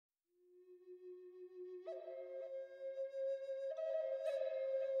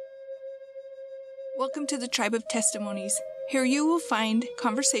Welcome to the Tribe of Testimonies. Here you will find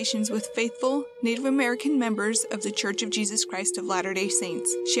conversations with faithful Native American members of the Church of Jesus Christ of Latter-day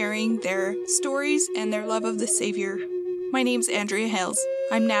Saints, sharing their stories and their love of the Savior. My name's Andrea Hales.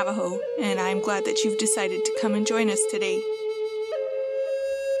 I'm Navajo, and I'm glad that you've decided to come and join us today.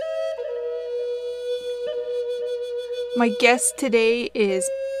 My guest today is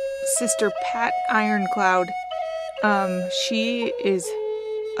Sister Patt Iron Cloud. She is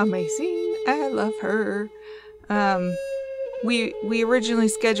amazing. I love her. We originally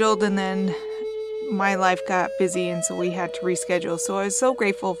scheduled, and then my life got busy, and so we had to reschedule. So I was so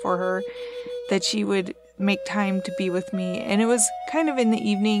grateful for her that she would make time to be with me. And it was kind of in the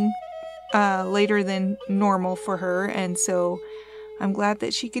evening, later than normal for her, and so I'm glad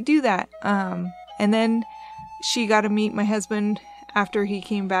that she could do that. And then she got to meet my husband after he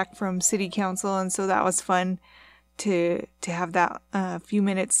came back from city council, and so that was fun to have that few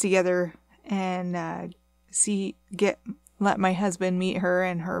minutes together and let my husband meet her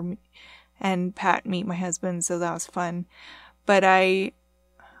and Pat meet my husband. So that was fun. But I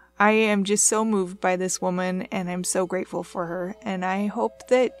am just so moved by this woman, and I'm so grateful for her, and I hope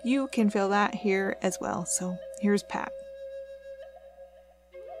that you can feel that here as well. So here's Pat.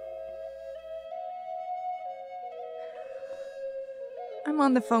 I'm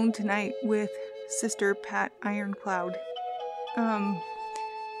on the phone tonight with Sister Patt Iron Cloud.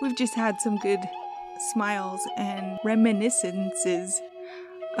 We've just had some good smiles and reminiscences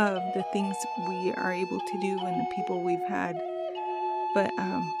of the things we are able to do and the people we've had. But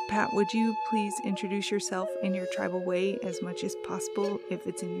Pat, would you please introduce yourself in your tribal way as much as possible? If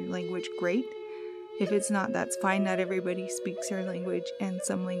it's in your language, great. If it's not, that's fine. Not everybody speaks their language, and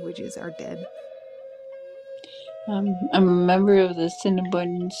some languages are dead. I'm a member of the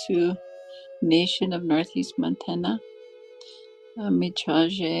Assiniboine Sioux Nation of Northeast Montana.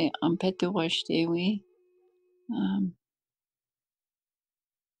 Mitraje Ampetewashtewi.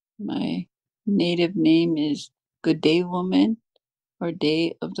 My native name is Good Day Woman, or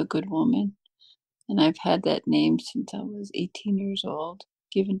Day of the Good Woman. And I've had that name since I was 18 years old,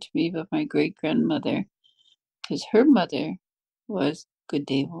 given to me by my great-grandmother, because her mother was Good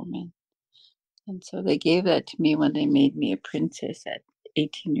Day Woman. And so they gave that to me when they made me a princess at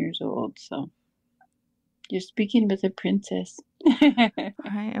 18 years old. So you're speaking with a princess.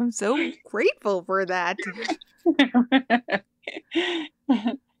 I am so grateful for that.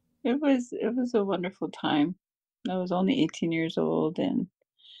 It was a wonderful time. I was only 18 years old, and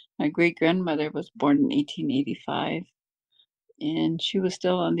my great-grandmother was born in 1885, and she was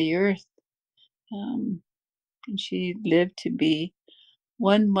still on the earth. And she lived to be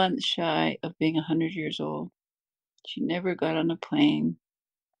 1 month shy of being 100 years old. She never got on a plane.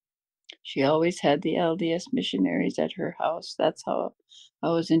 She always had the LDS missionaries at her house. That's how I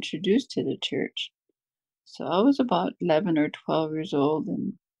was introduced to the church. So I was about 11 or 12 years old,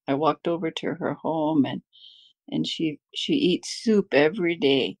 and I walked over to her home, and she eats soup every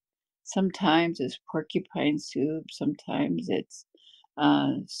day. Sometimes it's porcupine soup. Sometimes it's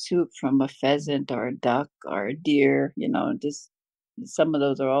soup from a pheasant or a duck or a deer. Just some of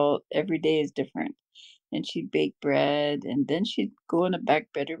those are all, every day is different. And she'd bake bread, and then she'd go in the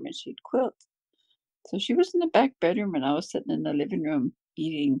back bedroom and she'd quilt. So she was in the back bedroom, and I was sitting in the living room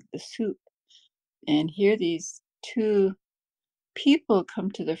eating the soup. And here these two people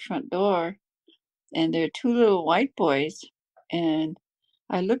come to the front door, and they're two little white boys. And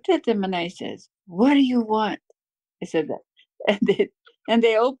I looked at them and I says, "What do you want?" I said that. And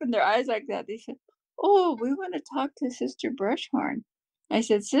they opened their eyes like that. They said, "Oh, we want to talk to Sister Brushhorn." I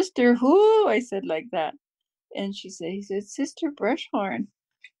said, "Sister who?" I said like that. And he said, "Sister Brushhorn."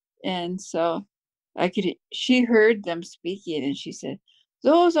 And so she heard them speaking, and she said,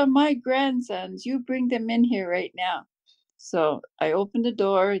 "Those are my grandsons. You bring them in here right now." So I opened the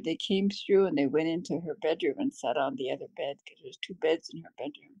door, they came through, and they went into her bedroom and sat on the other bed, because there's 2 beds in her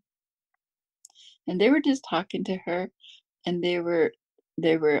bedroom. And they were just talking to her, and they were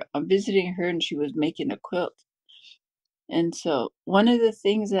visiting her, and she was making a quilt. And so one of the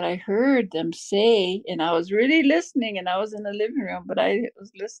things that I heard them say, and I was really listening, and I was in the living room, but I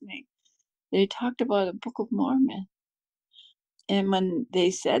was listening. They talked about the Book of Mormon. And when they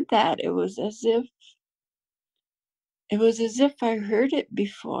said that, it was as if I heard it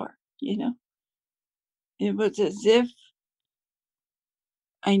before, It was as if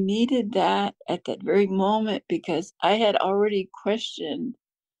I needed that at that very moment, because I had already questioned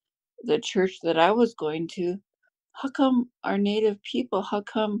the church that I was going to. How come our native people, how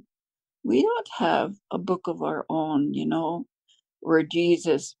come we don't have a book of our own, where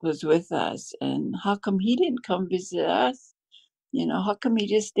Jesus was with us? And how come he didn't come visit us? How come he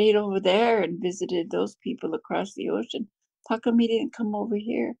just stayed over there and visited those people across the ocean? How come he didn't come over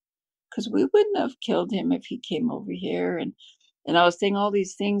here? Because we wouldn't have killed him if he came over here. And I was saying all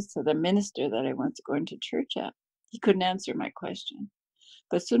these things to the minister that I went to going to church at. He couldn't answer my question.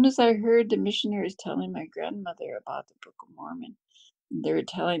 But as soon as I heard the missionaries telling my grandmother about the Book of Mormon, they were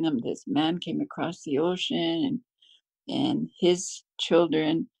telling them this man came across the ocean and his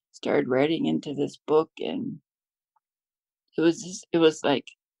children started writing into this book, and it was like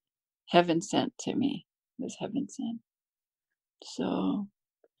heaven sent to me. It was heaven sent. So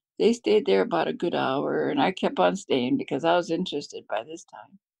they stayed there about a good hour, and I kept on staying because I was interested by this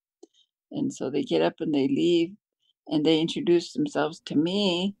time. And so they get up and they leave, and they introduce themselves to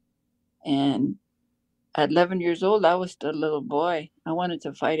me. And at 11 years old, I was still a little boy. I wanted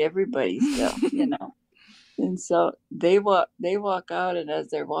to fight everybody still. And so they walk out, and as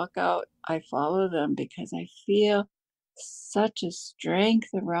they walk out, I follow them because I feel such a strength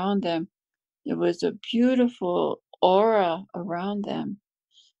around them. It was a beautiful aura around them.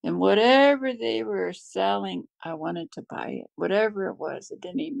 And whatever they were selling, I wanted to buy it. Whatever it was, it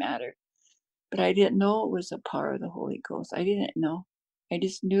didn't even matter. But I didn't know it was a power of the Holy Ghost. I didn't know. I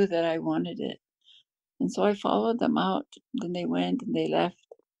just knew that I wanted it. And so I followed them out. Then they went and they left.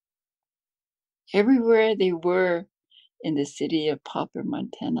 Everywhere they were in the city of Poplar,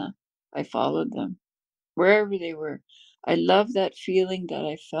 Montana, I followed them. Wherever they were. I loved that feeling that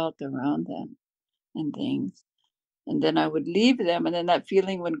I felt around them and things. And then I would leave them, and then that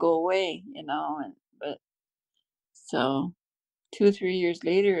feeling would go away. But so 2 or 3 years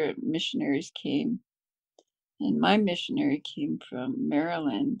later, missionaries came, and my missionary came from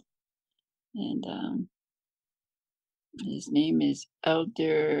Maryland, and his name is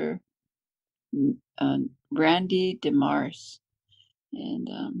Elder Randy DeMars,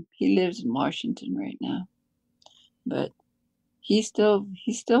 and he lives in Washington right now. But he still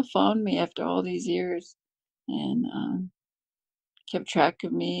found me after all these years, and kept track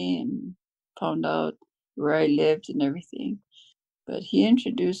of me and found out where I lived and everything. But he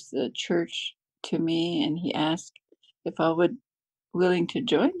introduced the church to me, and he asked if I would willing to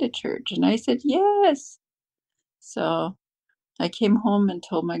join the church, and I said yes. So I came home and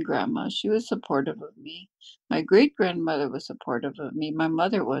told my grandma. She was supportive of me. My great grandmother was supportive of me. My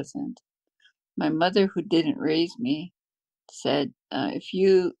mother wasn't. My mother, who didn't raise me, said, if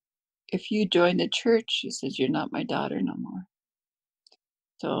you join the church, she says, you're not my daughter no more.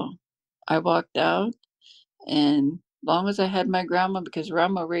 So I walked out, and long as I had my grandma, because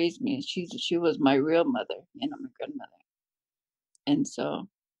grandma raised me, she was my real mother, my grandmother. And so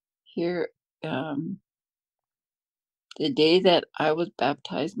here, the day that I was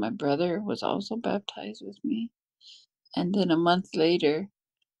baptized, my brother was also baptized with me. And then a month later,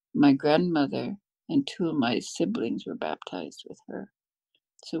 my grandmother and 2 of my siblings were baptized with her.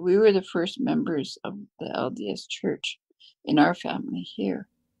 So we were the first members of the LDS church in our family here.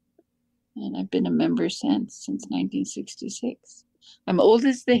 And I've been a member since 1966. I'm old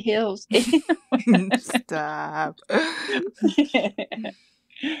as the hills. Stop.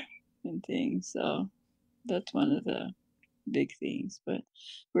 And things. So that's one of the big things. But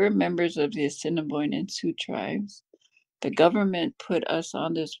we're members of the Assiniboine and Sioux tribes. The government put us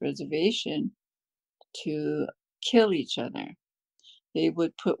on this reservation to kill each other. They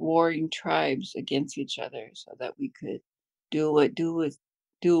would put warring tribes against each other so that we could do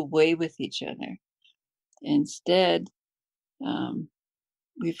away with each other. Instead,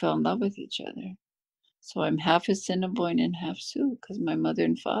 we fell in love with each other. So I'm half Assiniboine and half Sioux because my mother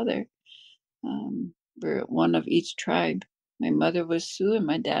and father were one of each tribe. My mother was Sioux and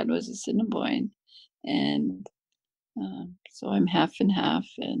my dad was Assiniboine. And so I'm half and half,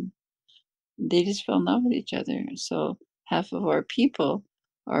 and they just fell in love with each other. So half of our people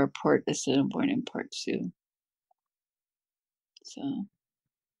are part Assiniboine and part Sioux. So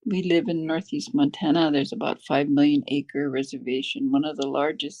we live in northeast Montana. There's about 5 million acre reservation, one of the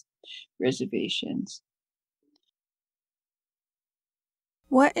largest reservations.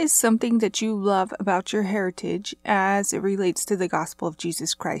 What is something that you love about your heritage as it relates to the gospel of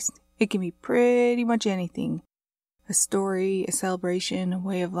Jesus Christ? It can be pretty much anything. A story, a celebration, a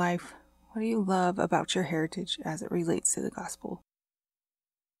way of life. What do you love about your heritage as it relates to the gospel?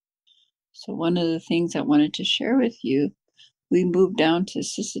 So one of the things I wanted to share with you, we moved down to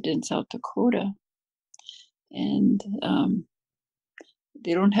Assiniboine, South Dakota, and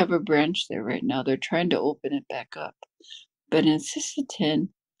they don't have a branch there right now. They're trying to open it back up. But in Assiniboine,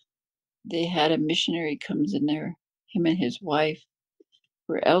 they had a missionary comes in there. Him and his wife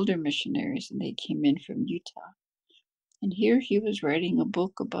were elder missionaries, and they came in from Utah. And here he was writing a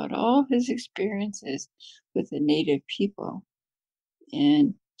book about all his experiences with the native people.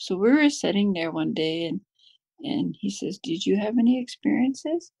 And so we were sitting there one day, and he says, "Did you have any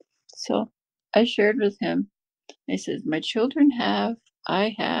experiences?" So I shared with him. I said, "My children have,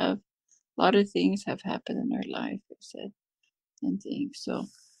 I have, a lot of things have happened in our life," I said, and things. So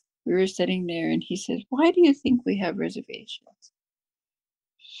we were sitting there, and he said, "Why do you think we have reservations?"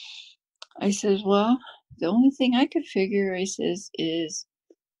 I says, "Well, the only thing I could figure," I says, "is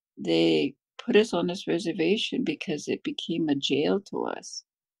they put us on this reservation because it became a jail to us.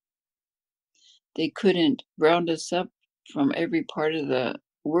 They couldn't round us up from every part of the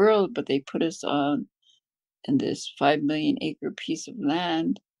world, but they put us on in this 5 million acre piece of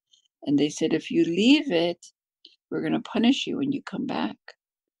land. And they said, if you leave it, we're going to punish you when you come back."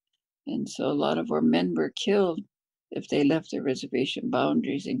 And so a lot of our men were killed if they left the reservation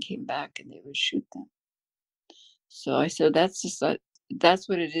boundaries and came back, and they would shoot them. So I said, that's just that's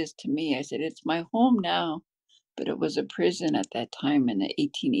what it is to me. I said, it's my home now, but it was a prison at that time in the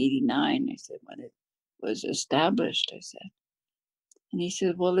 1889. I said, when it was established, I said. And he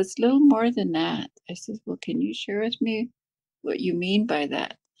said, "Well, it's little more than that." I said, "Well, can you share with me what you mean by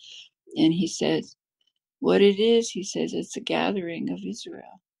that?" And he said, "What it is," he says, "it's a gathering of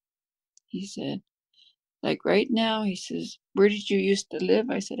Israel." He said, "Like right now," he says, "where did you used to live?"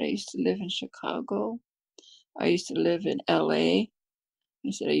 I said, "I used to live in Chicago. I used to live in LA. I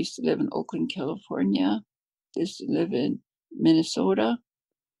said, "I used to live in Oakland, California. I used to live in Minnesota."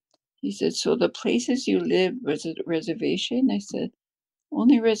 He said, "So the places you lived was a reservation?" I said,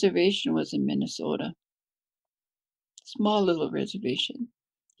 "Only reservation was in Minnesota. Small little reservation."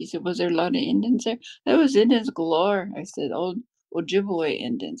 He said, "Was there a lot of Indians there?" "There was Indians galore." I said, "Old Ojibwe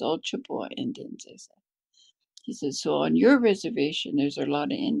Indians, old Chippewa Indians," I said. He said, "So on your reservation, there's a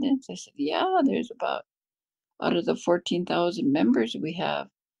lot of Indians?" I said, "Yeah, there's about, out of the 14,000 members we have,"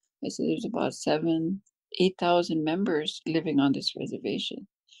 I said, "there's about 8,000 members living on this reservation."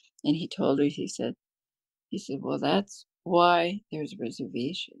 And he told her, he said, "Well, that's why there's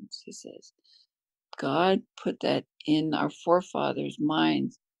reservations." He says, "God put that in our forefathers'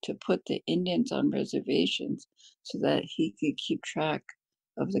 minds to put the Indians on reservations so that he could keep track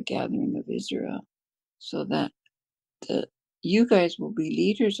of the gathering of Israel, so that the you guys will be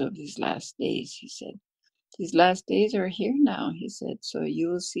leaders of these last days," he said. "These last days are here now," he said, "so you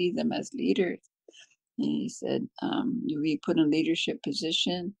will see them as leaders." And he said, "You'll be put in leadership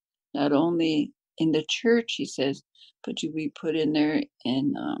position, not only in the church," he says, "but you'll be put in there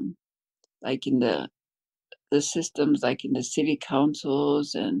in, like in the systems, like in the city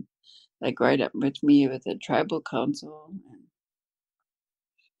councils, and like right up with me with the tribal council and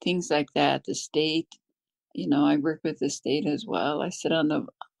things like that. The state, I work with the state as well. I sit on the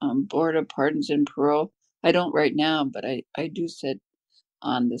board of pardons and parole. I don't right now, but I do sit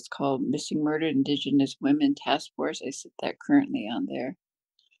on this called Missing Murdered Indigenous Women Task Force. I sit that currently on there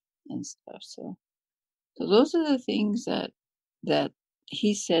and stuff. So those are the things that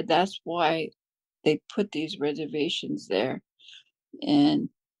he said. That's why they put these reservations there. And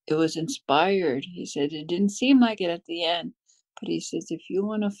it was inspired. He said it didn't seem like it at the end, but he says, if you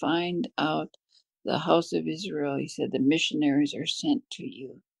want to find out the house of Israel, he said, the missionaries are sent to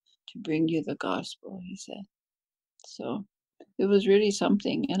you to bring you the gospel, he said. So it was really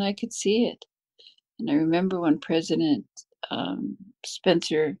something, and I could see it. And I remember when President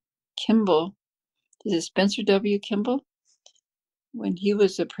Spencer Kimball, is it Spencer W. Kimball? When he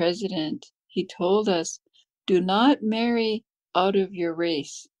was the president, he told us, do not marry out of your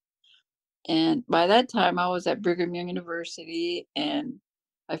race. And by that time, I was at Brigham Young University, and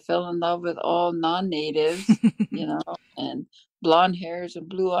I fell in love with all non-natives, and blonde hairs and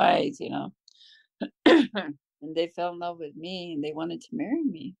blue eyes. And they fell in love with me, and they wanted to marry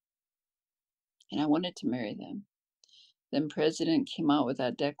me, and I wanted to marry them. Then President came out with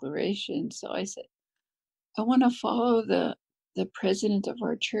that declaration. So I said, I want to follow the president of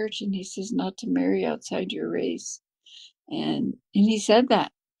our church, and he says not to marry outside your race. And he said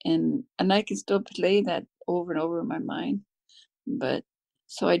that, and I can still play that over and over in my mind. But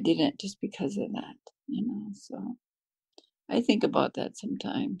so I didn't, just because of that. So I think about that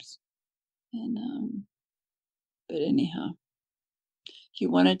sometimes. And but anyhow, he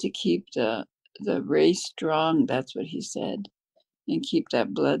wanted to keep the race strong. That's what he said, and keep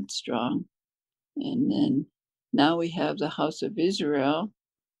that blood strong. And then now we have the House of Israel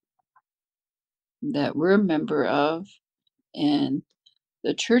that we're a member of, and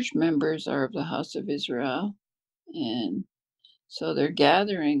the church members are of the House of Israel. And so their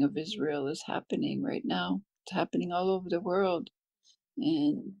gathering of Israel is happening right now. It's happening all over the world.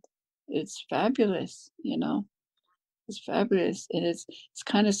 And it's fabulous. It's fabulous. And it's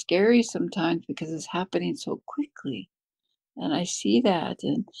kind of scary sometimes because it's happening so quickly. And I see that,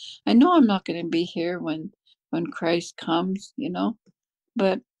 and I know I'm not going to be here when Christ comes,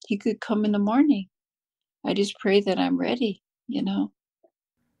 but he could come in the morning. I just pray that I'm ready. Yeah.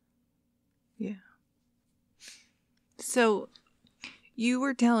 So you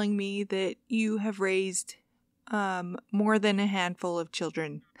were telling me that you have raised more than a handful of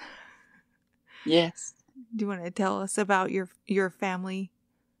children. Yes. Do you want to tell us about your family?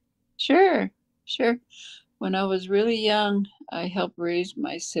 Sure. When I was really young, I helped raise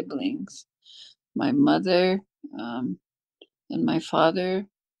my siblings. My mother and my father,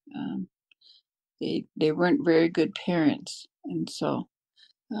 um, they weren't very good parents, and so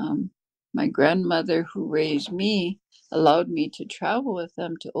my grandmother, who raised me, allowed me to travel with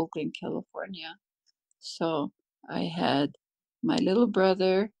them to Oakland, California. So I had my little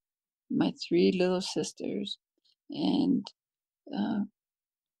brother, my three little sisters, and uh,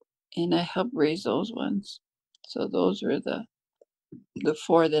 I helped raise those ones. So those were the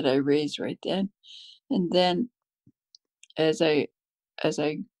four that I raised right then. And then as I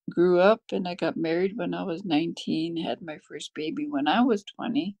grew up and I got married when I was 19, had my first baby when I was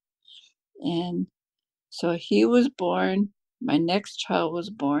 20, and so he was born, my next child was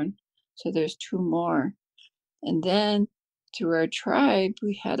born, so there's two more. And then through our tribe,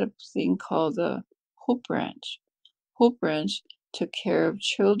 we had a thing called the Hope Branch. Hope Branch took care of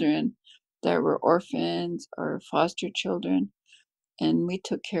children that were orphans or foster children, and we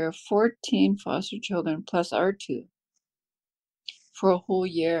took care of 14 foster children plus our two for a whole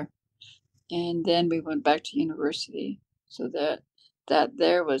year. And then we went back to university, so that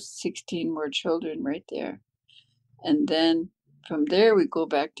there was 16 more children right there. And then from there we go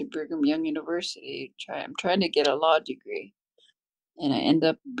back to Brigham Young University. I'm trying to get a law degree, and I end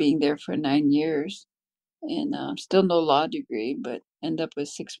up being there for 9 years, and still no law degree, but end up with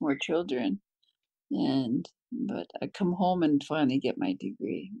six more children. But I come home and finally get my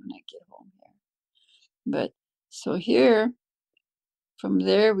degree when I get home here. But so here, from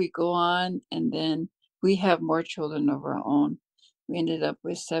there we go on, and then we have more children of our own. We ended up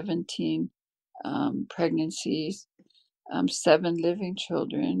with 17 pregnancies, 7 living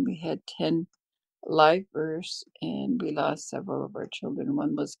children. We had 10 live births, and we lost several of our children.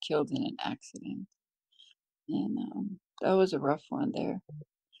 One was killed in an accident, and that was a rough one there.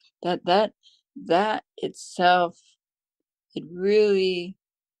 That itself, it really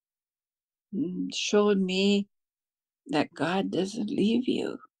showed me that God doesn't leave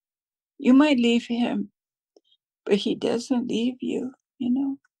you. You might leave him, but he doesn't leave you.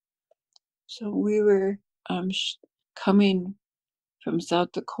 So we were coming from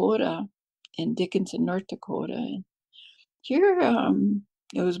South Dakota in Dickinson, North Dakota, and here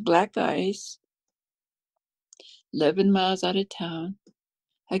it was black ice, 11 miles out of town.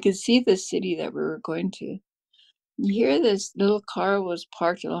 I could see the city that we were going to. Here, this little car was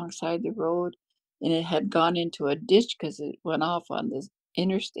parked alongside the road, and it had gone into a ditch because it went off on this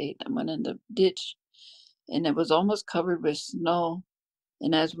interstate and went in the ditch, and it was almost covered with snow.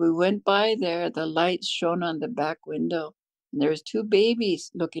 And as we went by there, the lights shone on the back window, and there was two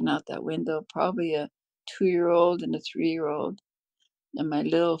babies looking out that window, probably a 2-year-old and a 3-year-old. And my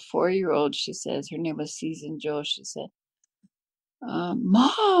little 4-year-old, she says, her name was Season Joe, she said,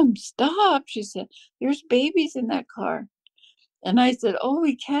 Mom, stop. She said, there's babies in that car. And I said, oh,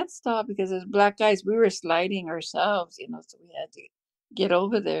 we can't stop because there's black ice. We were sliding ourselves, so we had to get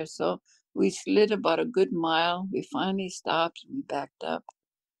over there. So we slid about a good mile. We finally stopped and we backed up.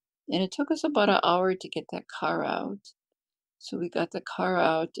 And it took us about an hour to get that car out. So we got the car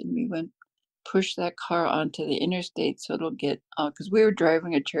out and we pushed that car onto the interstate so it'll get out, because we were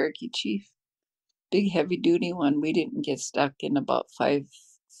driving a Cherokee Chief, big heavy duty one. We didn't get stuck in about 3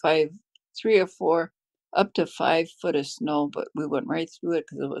 or 4, up to 5 foot of snow, but we went right through it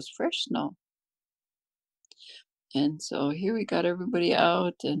because it was fresh snow. And so here we got everybody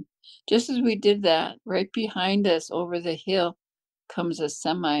out, and just as we did that, right behind us over the hill comes a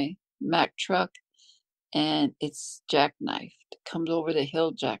semi Mack truck, and it's jackknifed, comes over the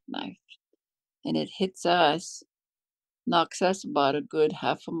hill jackknifed, and it hits us, knocks us about a good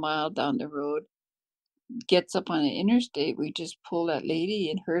half a mile down the road, gets up on the interstate. We just pull that lady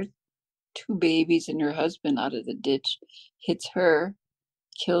and her 2 babies and her husband out of the ditch, hits her,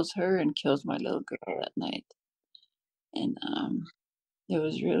 kills her, and kills my little girl that night. And it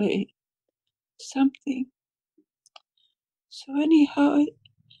was really something. So anyhow,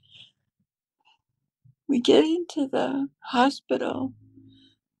 we get into the hospital,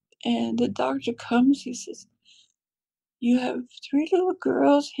 and the doctor comes. He says, you have 3 little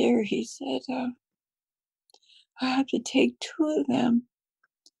girls here. He said, I have to take 2 of them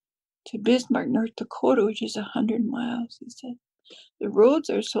to Bismarck, North Dakota, which is 100 miles. He said, the roads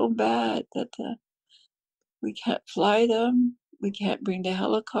are so bad that we can't fly them. We can't bring the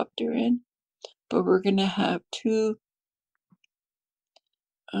helicopter in, but we're going to have 2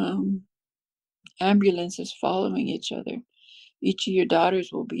 ambulances following each other. Each of your daughters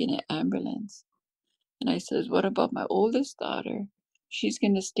will be in an ambulance. And I says, what about my oldest daughter? She's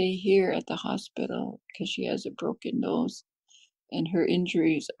going to stay here at the hospital because she has a broken nose and her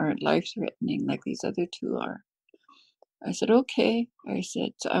injuries aren't life-threatening like these other 2 are. I said, okay. I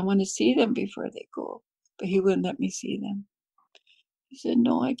said, so I want to see them before they go. But he wouldn't let me see them. He said,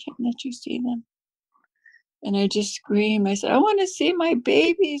 no, I can't let you see them. And I just screamed. I said, I want to see my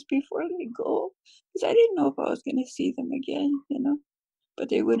babies before they go. Because I didn't know if I was going to see them again, but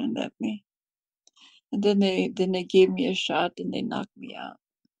they wouldn't let me. And then they gave me a shot and they knocked me out.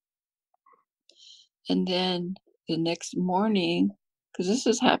 And then the next morning, because this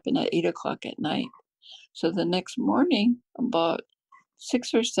has happened at 8:00 at night. So the next morning, about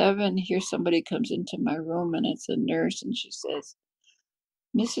 6 or 7, here somebody comes into my room and it's a nurse and she says,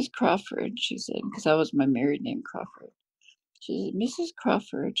 Mrs. Crawford, she said, because that was my married name, Crawford. She said, Mrs.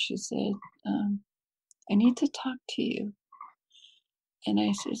 Crawford, she said, I need to talk to you. And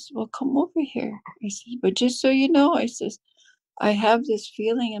I says, well, come over here. I says, but just so you know, I says, I have this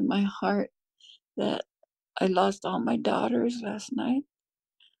feeling in my heart that I lost all my daughters last night.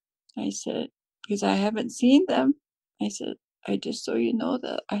 I said, because I haven't seen them. I said, I just so you know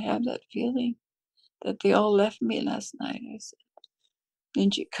that I have that feeling that they all left me last night. I said,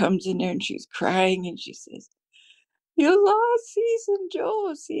 then she comes in there and she's crying and she says, you lost Season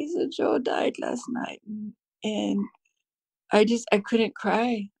Joe. Season Joe died last night. And I couldn't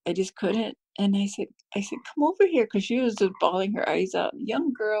cry. I just couldn't. And I said, come over here. Cause she was just bawling her eyes out.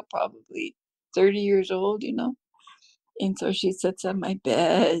 Young girl, probably 30 years old, And so she sits on my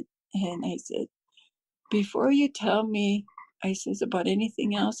bed and I said, before you tell me, I says, about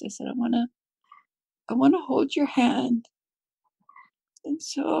anything else, I said, I want to hold your hand. And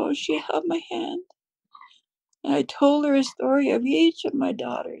so she held my hand. And I told her a story of each of my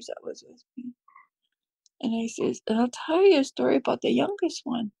daughters that was with me. And I says, and I'll tell you a story about the youngest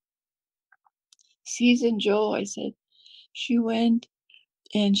one. Season Joe, I said, she went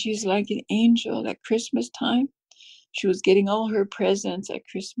and she's like an angel at Christmas time. She was getting all her presents at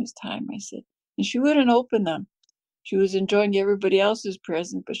Christmas time, I said. And she wouldn't open them. She was enjoying everybody else's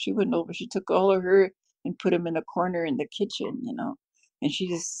present, but she wouldn't open. She took all of her and put them in a corner in the kitchen, And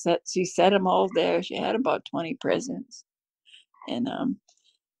she set them all there. She had about 20 presents. And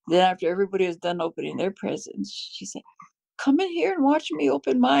then after everybody was done opening their presents, she said, come in here and watch me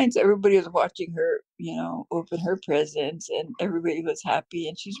open mine. So everybody was watching her, open her presents and everybody was happy.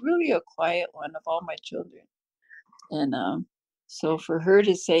 And she's really a quiet one of all my children. And so for her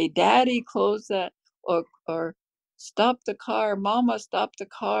to say, Daddy, close that, or stop the car, Mama, stop the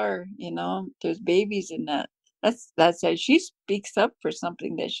car, there's babies in that. That's how she speaks up for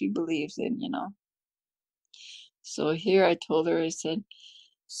something that she believes in, So here I told her, I said,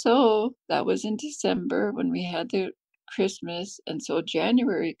 so that was in December when we had the Christmas. And so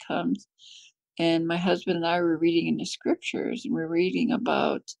January comes and my husband and I were reading in the scriptures and we're reading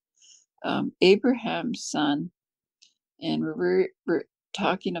about Abraham's son. And we're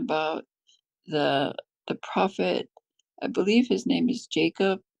talking about the prophet, I believe his name is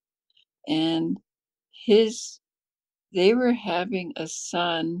Jacob, and they were having a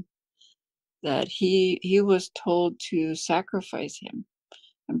son that he was told to sacrifice him.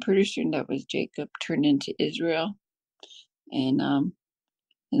 I'm pretty sure that was Jacob turned into Israel, and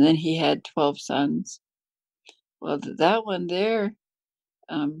then he had 12 sons. Well, that one there,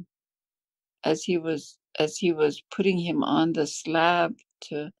 as he was putting him on the slab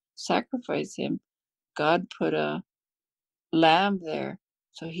to sacrifice him, God put a lamb there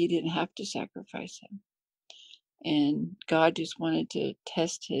so he didn't have to sacrifice him. And God just wanted to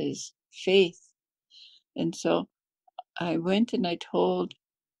test his faith. And so I went and I told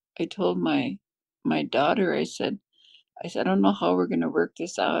my daughter, I said, I don't know how we're going to work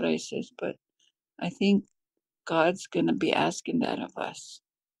this out. I says, but I think God's going to be asking that of us.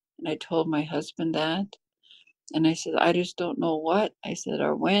 And I told my husband that. And I said, I just don't know what. I said,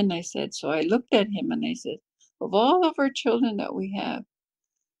 or when. I said, so I looked at him and I said, of all of our children that we have,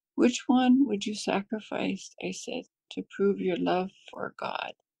 which one would you sacrifice? I said, to prove your love for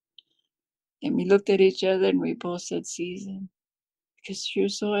God. And we looked at each other and we both said, Season, because she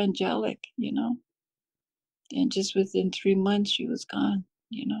was so angelic, And just within 3 months, she was gone,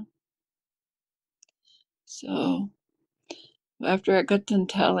 So after I got done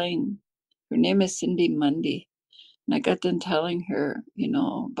telling, her name is Cindy Mundy, and I got done telling her,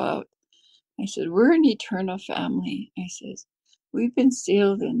 about I said, we're an eternal family. I says, we've been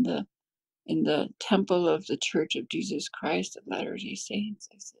sealed in the temple of the Church of Jesus Christ of Latter-day Saints.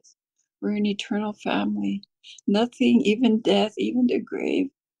 I says, we're an eternal family. Nothing, even death, even the grave,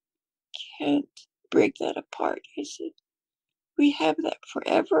 can't break that apart. I said, we have that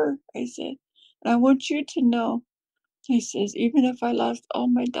forever. I said, and I want you to know, I says, even if I lost all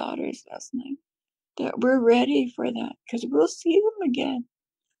my daughters last night, that we're ready for that because we'll see them again.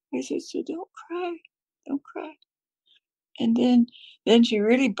 I said, so don't cry. Don't cry. And then she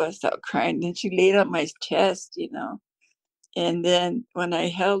really bust out crying. Then she laid on my chest, you know. And then when I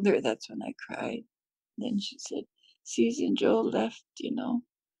held her, that's when I cried. Then she said, Cece and Joel left, you know.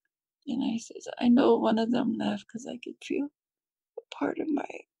 And I says, I know one of them left because I could feel a part of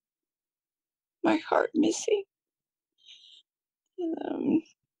my heart missing. And,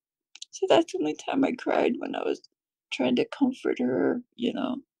 so that's the only time I cried, when I was trying to comfort her, you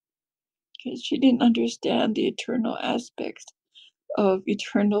know, because she didn't understand the eternal aspects of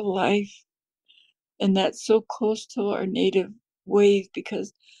eternal life. And that's so close to our native ways,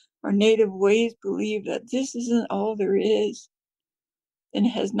 because our native ways believe that this isn't all there is. And it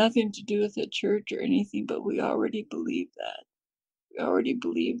has nothing to do with the church or anything, but we already believe that. We already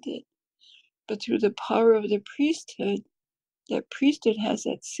believed it. But through the power of the priesthood, that priesthood has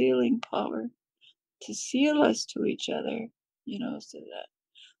that sealing power to seal us to each other, you know, so that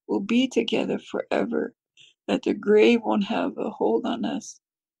we'll be together forever, that the grave won't have a hold on us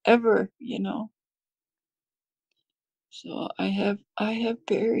ever, you know. So I have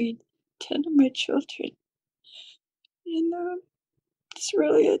buried 10 of my children, and it's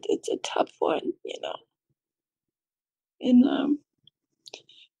really it's a tough one, you know. And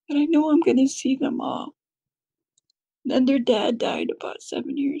but I know I'm gonna see them all. Then their dad died about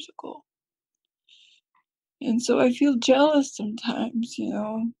 7 years ago, and so I feel jealous sometimes, you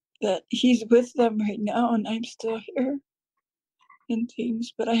know, that he's with them right now and I'm still here and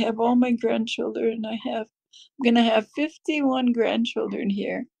things. But I have all my grandchildren. I'm gonna have 51 grandchildren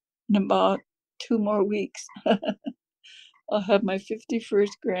here in about 2 more weeks. I'll have my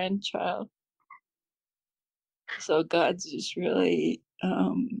 51st grandchild. So God's just really,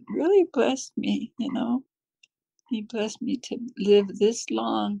 really blessed me, you know. He blessed me to live this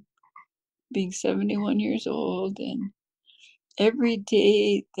long, being 71 years old. And every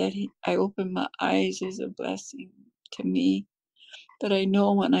day that I open my eyes is a blessing to me. But I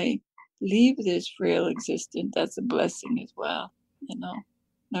know when I leave this frail existence, that's a blessing as well, you know.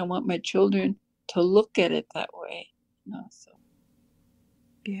 And I want my children to look at it that way, you know. So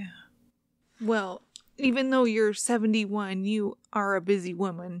Yeah. Well, even though you're 71, you are a busy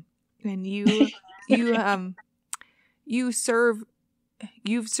woman, and you you serve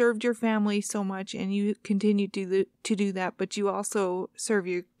you've served your family so much, and you continue to do that, but you also serve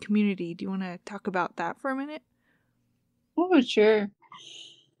your community. Do you want to talk about that for a minute? oh, sure.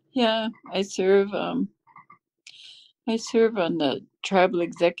 Yeah, I serve on the tribal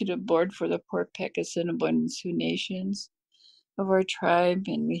executive board for the Port Peck, Assiniboine, and Sioux nations of our tribe,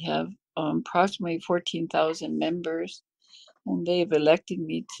 and we have approximately 14,000 members, and they've elected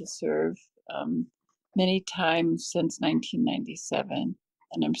me to serve um, many times since 1997,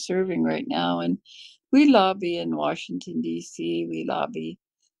 and I'm serving right now. And we lobby in Washington, D.C. We lobby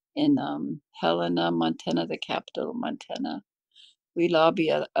in Helena, Montana, the capital of Montana. We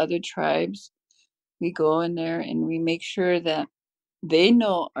lobby other tribes. We go in there and we make sure that they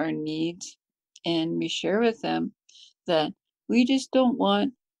know our needs, and we share with them that we just don't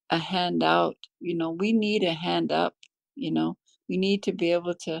want a handout. You know, we need a hand up. You know, we need to be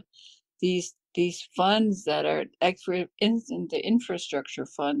able to, these funds that are, like for instance, the infrastructure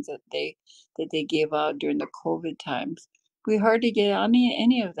funds that they gave out during the COVID times. We hardly get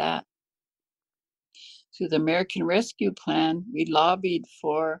any of that. Through the American Rescue Plan, we lobbied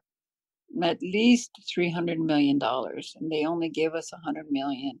for at least $300 million, and they only gave us $100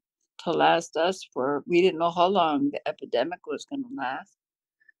 million to last us for, we didn't know how long the epidemic was going to last,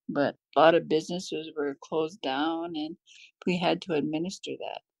 but a lot of businesses were closed down, and we had to administer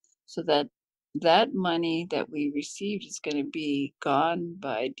that. So that money that we received is going to be gone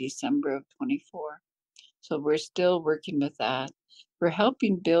by December of 24. So we're still working with that. We're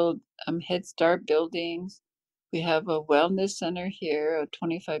helping build Head Start buildings. We have a wellness center here, a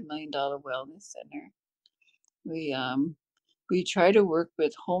 $25 million wellness center. We try to work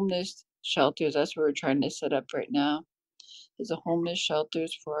with homeless shelters. That's what we're trying to set up right now. Is a homeless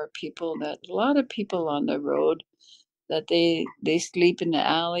shelters for our people, that a lot of people on the road, that they sleep in the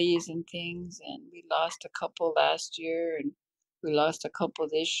alleys and things. And we lost a couple last year, and we lost a couple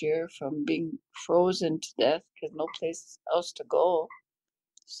this year from being frozen to death because no place else to go.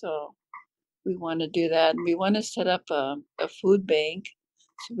 So we want to do that. And we want to set up a food bank.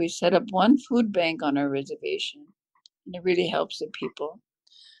 So we set up one food bank on our reservation, and it really helps the people.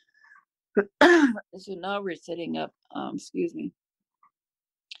 So now we're setting up,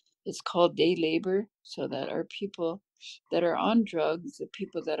 it's called day labor, so that our people that are on drugs, the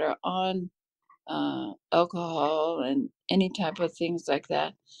people that are on alcohol and any type of things like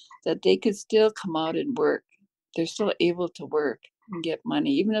that, that they could still come out and work. They're still able to work and get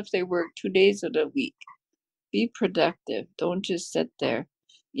money, even if they work 2 days of the week. Be productive. Don't just sit there,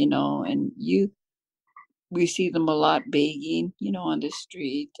 and we see them a lot begging, on the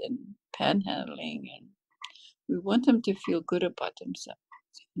street and panhandling, and we want them to feel good about themselves,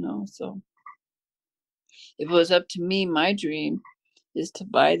 so if it was up to me, my dream is to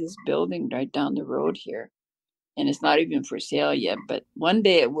buy this building right down the road here. And it's not even for sale yet, but one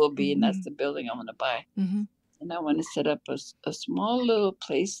day it will be, and that's the building I want to buy. Mm-hmm. And I want to set up a small little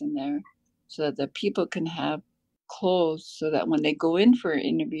place in there so that the people can have clothes, so that when they go in for an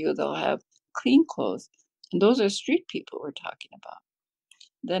interview, they'll have clean clothes. And those are street people we're talking about.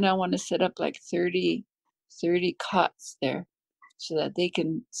 Then I want to set up like 30 cots there so that they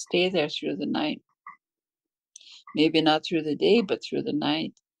can stay there through the night. Maybe not through the day, but through the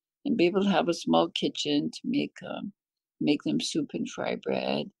night, and be able to have a small kitchen to make them soup and fry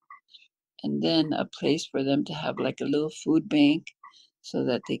bread, and then a place for them to have like a little food bank, so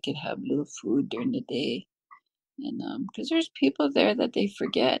that they could have little food during the day. And because there's people there that they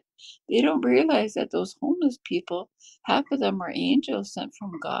forget, they don't realize that those homeless people, half of them are angels sent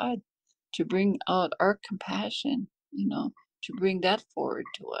from God to bring out our compassion, to bring that forward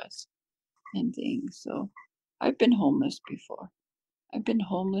to us and things. So I've been homeless before. I've been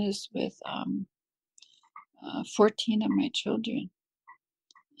homeless with 14 of my children,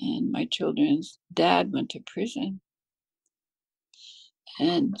 and my children's dad went to prison.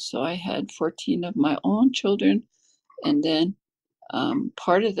 And so I had 14 of my own children, and then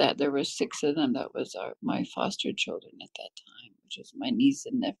part of that, there were 6 of them that was my foster children at that time, which was my niece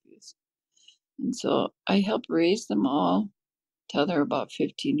and nephews. And so I helped raise them all till they were about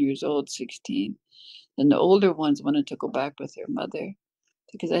 15 years old, 16. And the older ones wanted to go back with their mother,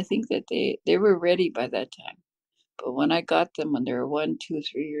 because I think that they were ready by that time. But when I got them, when they were 1, 2,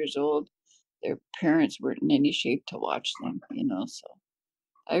 3 years old, their parents weren't in any shape to watch them, so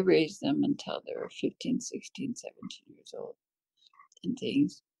I raised them until they were 15, 16, 17 years old and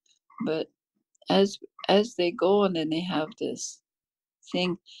things. But as they go, and then they have this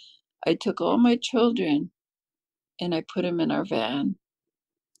thing, I took all my children and I put them in our van,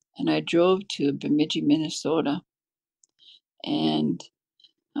 and I drove to Bemidji, Minnesota. And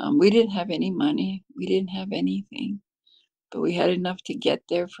we didn't have any money. We didn't have anything, but we had enough to get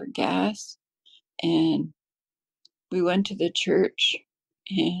there for gas. And we went to the church,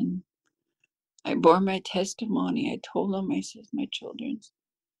 and I bore my testimony. I told them, I said, my children's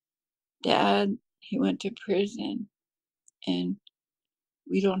dad, he went to prison, and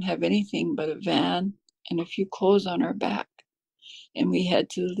we don't have anything but a van and a few clothes on our back. And we had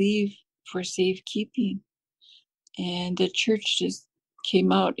to leave for safekeeping. And the church just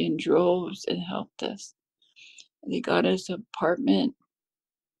came out in droves and helped us. They got us an apartment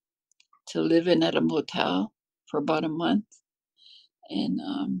to live in at a motel for about a month.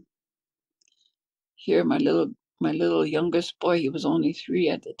 And here, my little youngest boy, he was only 3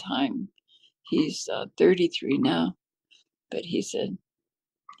 at the time. He's 33 now. But he said,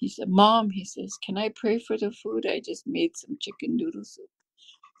 Mom, he says, can I pray for the food? I just made some chicken noodle soup.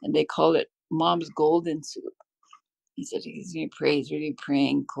 And they call it Mom's golden soup. He said he's going to pray. He's really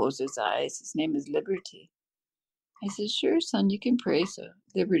praying, close his eyes. His name is Liberty. I said, sure, son, you can pray. So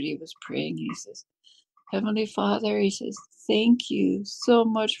Liberty was praying. He says, Heavenly Father, he says, thank you so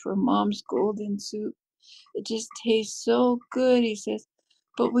much for Mom's golden soup. It just tastes so good, he says,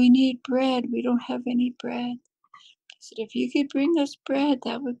 but we need bread. We don't have any bread. I said, if you could bring us bread,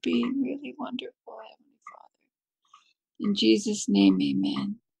 that would be really wonderful, Heavenly Father. In Jesus' name,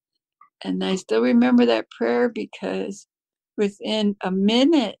 amen. And I still remember that prayer, because within a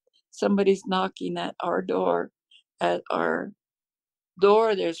minute, somebody's knocking at our door. At our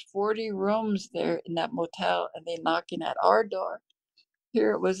door, there's 40 rooms there in that motel, and they're knocking at our door.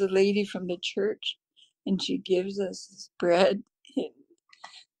 Here it was a lady from the church, and she gives us this bread.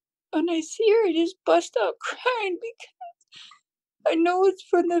 And I see her, I just bust out crying, because I know it's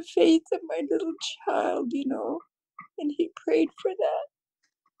from the faith of my little child, and he prayed for that.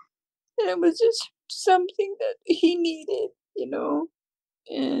 And it was just something that he needed,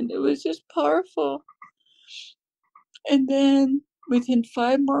 and it was just powerful. And then within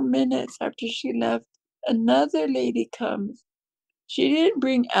 5 more minutes after she left, another lady comes. She didn't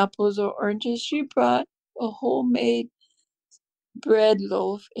bring apples or oranges. She brought a homemade bread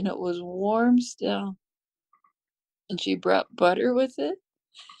loaf, and it was warm still. And she brought butter with it.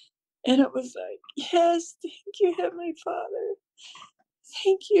 And it was like, yes, thank you, Heavenly Father.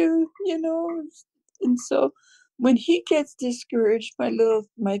 Thank you, you know. And so when he gets discouraged, my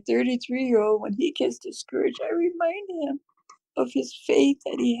 33-year-old, when he gets discouraged, I remind him of his faith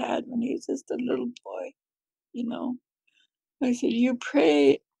that he had when he was just a little boy, you know. I said, you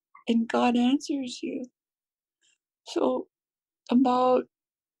pray and God answers you. So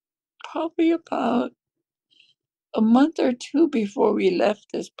probably about a month or two before we left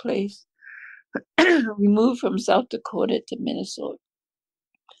this place, we moved from South Dakota to Minnesota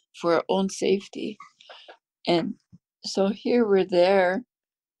for our own safety. And so here we're there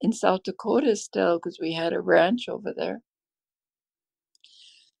in South Dakota still, because we had a ranch over there.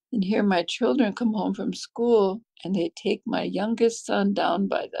 And here my children come home from school, and they take my youngest son down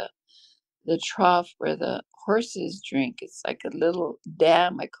by the trough where the horses drink. It's like a little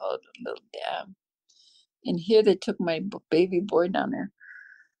dam. I call it a little dam. And here they took my baby boy down there.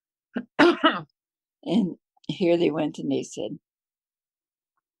 And here they went, and they said,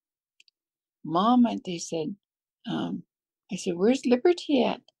 Mom, and they said, I said, where's Liberty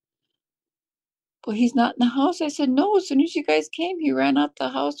at? Well, he's not in the house. I said, no, as soon as you guys came, he ran out the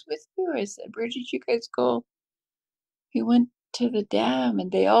house with you. I said, where did you guys go? He went to the dam,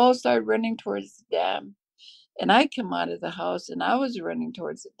 and they all started running towards the dam. And I come out of the house, and I was running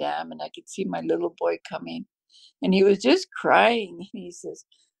towards the dam, and I could see my little boy coming. And he was just crying. He says,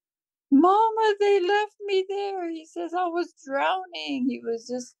 Mama, they left me there. He says, I was drowning. He was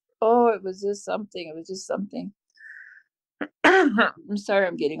just, oh, it was just something. It was just something. I'm sorry,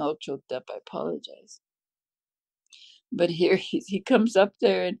 I'm getting all choked up. I apologize. But here he comes up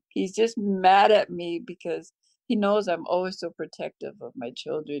there, and he's just mad at me because he knows I'm always so protective of my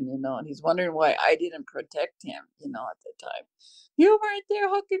children, you know, and he's wondering why I didn't protect him, you know, at the time. You weren't there.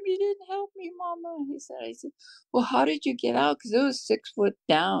 How come you didn't help me, Mama? He said. I said, well, how did you get out? Because it was 6 feet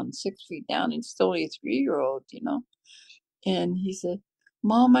down, and it's only a 3-year-old, you know. And he said,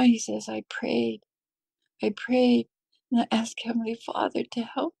 Mama, he says, I prayed, and I asked Heavenly Father to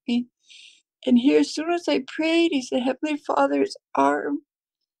help me. And here, as soon as I prayed, he said, Heavenly Father's arm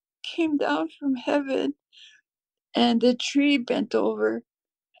came down from heaven, and the tree bent over,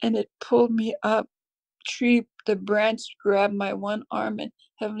 and it pulled me up. The branch grabbed my one arm, and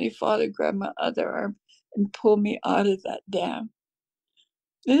Heavenly Father grabbed my other arm and pulled me out of that dam.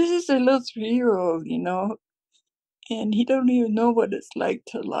 This is a little 3-year-old, you know, and he don't even know what it's like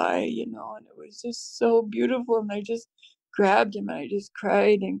to lie, you know, and it was just so beautiful. And I just grabbed him, and I just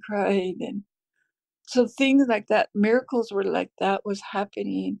cried and cried. And so things like that, miracles were like that was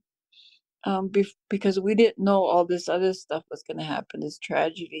happening, because we didn't know all this other stuff was going to happen, this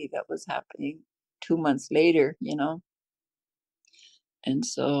tragedy that was happening 2 months later, you know. And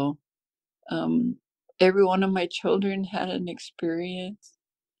so every one of my children had an experience.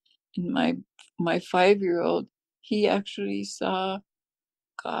 And my 5-year-old, he actually saw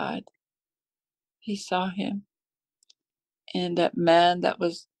God. He saw him. And that man that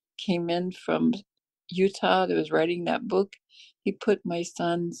came in from Utah that was writing that book, he put my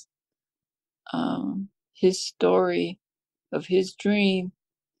son's his story of his dream,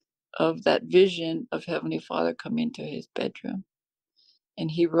 of that vision of Heavenly Father coming to his bedroom. And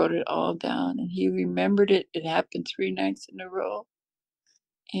he wrote it all down, and he remembered it. It happened 3 nights in a row.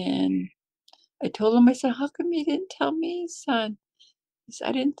 And I told him, I said, how come you didn't tell me, son? He said,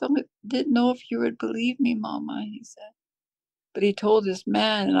 I didn't know if you would believe me, Mama, he said. But he told this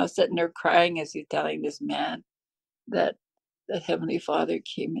man, and I was sitting there crying as he's telling this man that Heavenly Father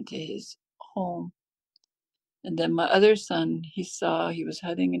came into his home. And then my other son, he was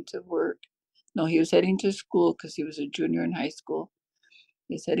heading into work. No, he was heading to school because he was a junior in high school.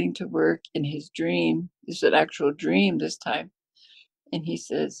 He was heading to work in his dream. This is an actual dream this time. And he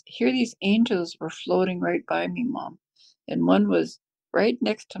says, here these angels were floating right by me, Mom. And one was right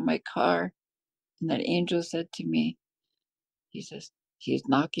next to my car. And that angel said to me, he says, he is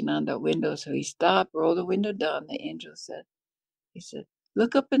knocking on the window. So he stopped, rolled the window down. The angel said, he said,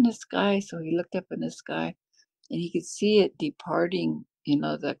 look up in the sky. So he looked up in the sky, and he could see it departing, you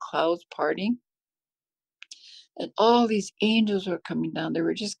know, the clouds parting. And all these angels were coming down. They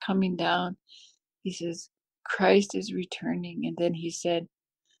were just coming down. He says, Christ is returning. And then he said,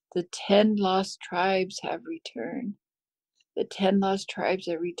 the 10 lost tribes have returned. The 10 lost tribes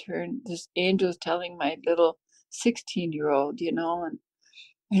have returned. This angel is telling my little 16-year-old, you know, and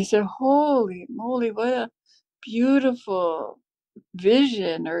he said, holy moly, what a beautiful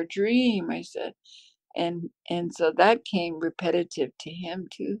vision or dream. I said, And so that came repetitive to him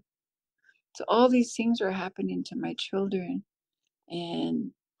too. So all these things were happening to my children,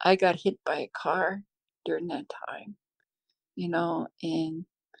 and I got hit by a car during that time, and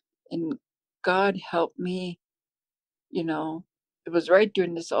God helped me, you know. It was right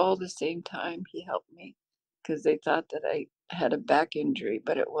during this all the same time he helped me, because they thought that I had a back injury,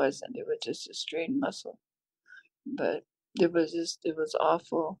 but it wasn't. It was just a strained muscle. But it was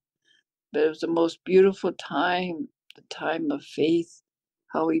awful. But it was the most beautiful time, the time of faith,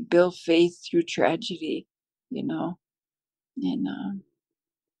 how we build faith through tragedy, you know. And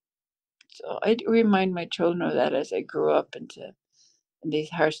so I remind my children of that as I grew up and they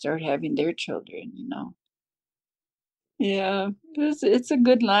start having their children. Yeah, it's a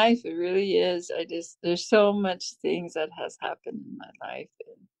good life. It really is. There's so much things that has happened in my life.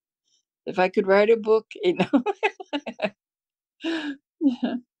 And if I could write a book.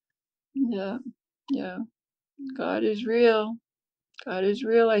 Yeah, yeah, yeah. God is real. God is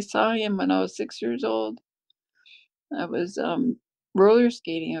real. I saw him when I was 6 years old. I was roller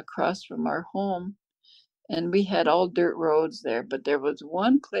skating across from our home, and we had all dirt roads there, but there was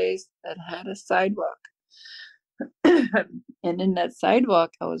one place that had a sidewalk. And in that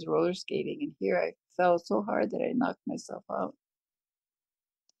sidewalk, I was roller skating, and here I fell so hard that I knocked myself out.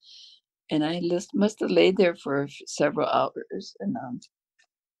 And I must have laid there for several hours,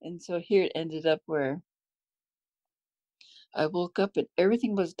 and so here it ended up where I woke up and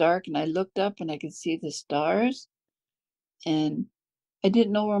everything was dark, and I looked up and I could see the stars, and I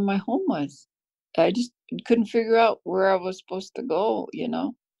didn't know where my home was. I just couldn't figure out where I was supposed to go.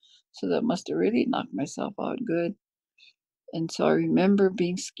 So that must have really knocked myself out good. And so I remember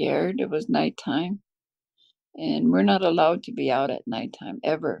being scared. It was nighttime, and we're not allowed to be out at nighttime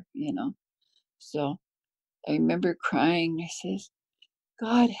ever. So I remember crying. I says,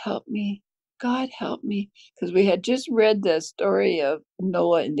 God help me. God help me. Because we had just read the story of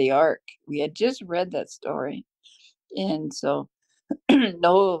Noah and the ark. We had just read that story. And so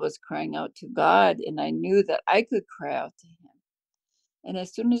Noah was crying out to God, and I knew that I could cry out to him. And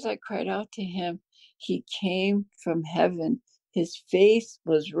as soon as I cried out to him, he came from heaven. His face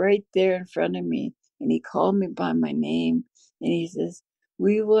was right there in front of me, and he called me by my name. And he says,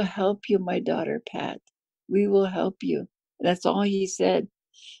 "We will help you, my daughter, Pat. We will help you." That's all he said.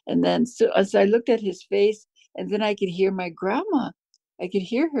 And then so as I looked at his face, and then I could hear my grandma. I could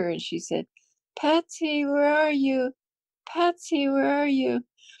hear her, and she said, "Patsy, where are you? Patsy, where are you?"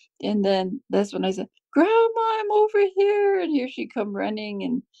 And then that's when I said, "Grandma, I'm over here." And here she come running,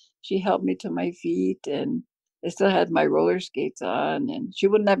 and she helped me to my feet, and I still had my roller skates on, and she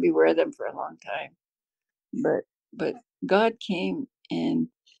wouldn't let me wear them for a long time. But God came, and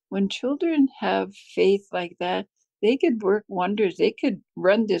when children have faith like that, they could work wonders. They could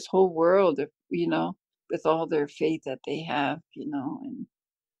run this whole world with all their faith that they have. And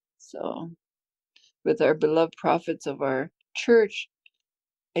so with our beloved prophets of our church,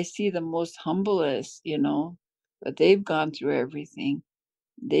 I see the most humblest, but they've gone through everything.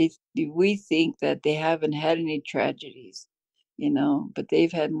 We think that they haven't had any tragedies, but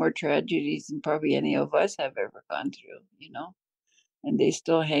they've had more tragedies than probably any of us have ever gone through. And they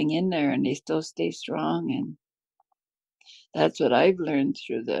still hang in there, and they still stay strong. And that's what I've learned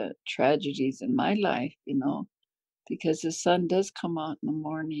through the tragedies in my life, because the sun does come out in the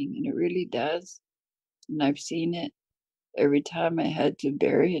morning, and it really does. And I've seen it every time I had to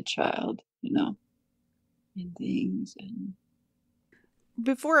bury a child, and things. And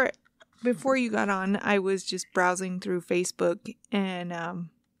Before you got on, I was just browsing through Facebook, and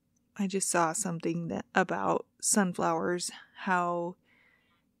I just saw something about sunflowers, how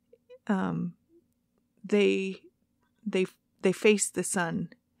um, they they they face the sun,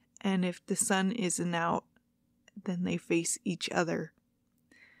 and if the sun isn't out, then they face each other.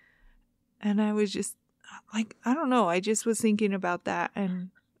 And I was just like, I don't know, I just was thinking about that, and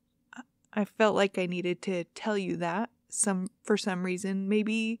I felt like I needed to tell you that for some reason.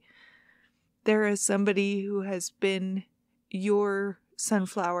 Maybe there is somebody who has been your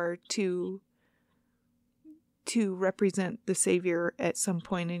sunflower to represent the Savior at some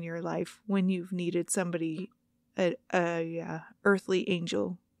point in your life when you've needed somebody, a earthly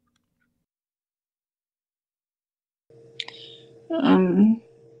angel.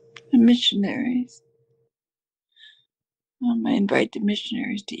 the missionaries. I invite the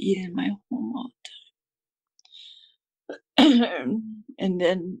missionaries to eat in my home all the time. And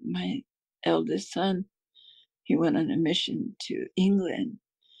then my eldest son, he went on a mission to England.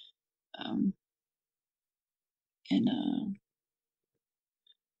 Um, and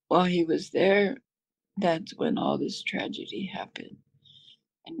while he was there, that's when all this tragedy happened.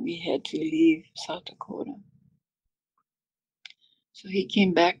 and we had to leave South Dakota. So he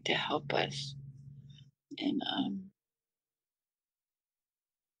came back to help us, and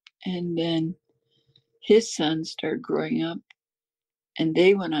then his sons started growing up, and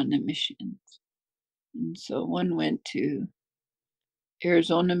they went on the missions. And so one went to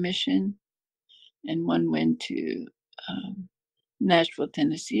Arizona mission, and one went to Nashville,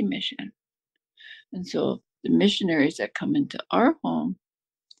 Tennessee mission. And so the missionaries that come into our home,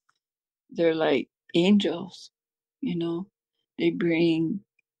 they're like angels, you know. They bring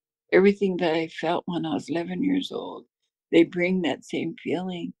everything that I felt when I was 11 years old. They bring that same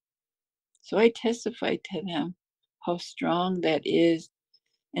feeling. So I testify to them how strong that is,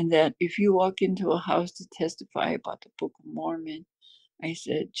 and that if you walk into a house to testify about the Book of Mormon, I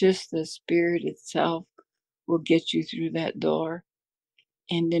said, just the spirit itself will get you through that door.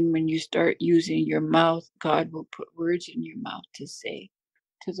 And then when you start using your mouth, God will put words in your mouth to say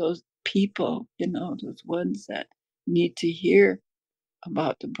to those people, you know, those ones that need to hear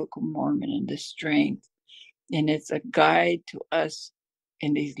about the Book of Mormon and the strength. And it's a guide to us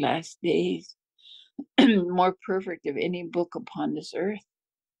in these last days, more perfect of any book upon this earth.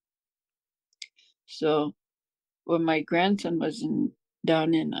 So when my grandson was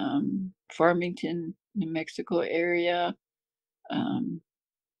down in Farmington, New Mexico area,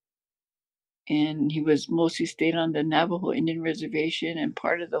 and he was mostly stayed on the Navajo Indian Reservation and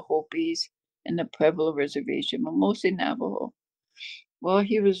part of the Hopis and the Pueblo Reservation, but mostly Navajo. While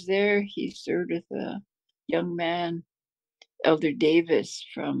he was there, he served with a young man, Elder Davis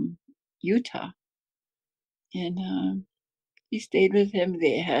from Utah, and he stayed with him.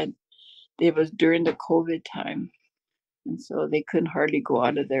 It was during the COVID time, and so they couldn't hardly go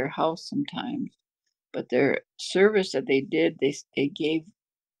out of their house sometimes. But their service that they did, they gave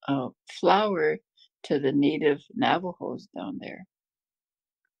flour to the native Navajos down there.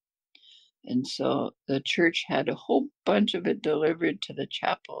 And so the church had a whole bunch of it delivered to the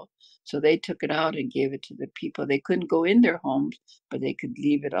chapel. So they took it out and gave it to the people. They couldn't go in their homes, but they could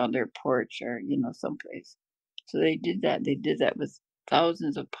leave it on their porch or, you know, someplace. So they did that. They did that with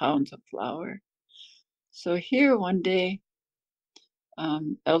thousands of pounds of flour. So here one day,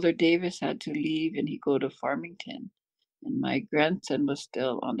 Elder Davis had to leave and he go to Farmington. And my grandson was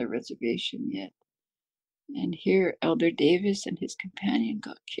still on the reservation yet. And here Elder Davis and his companion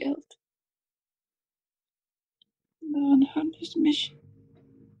got killed on his mission.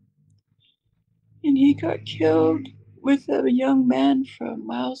 And he got killed with a young man from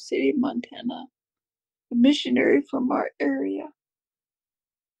Miles City, Montana, a missionary from our area.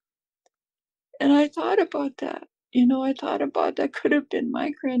 And I thought about that. You know, I thought about that could have been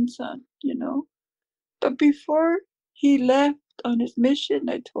my grandson, you know. But before he left on his mission,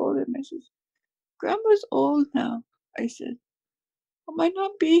 I told him, I said, Grandma's old now. I said, I might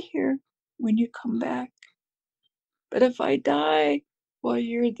not be here when you come back. But if I die while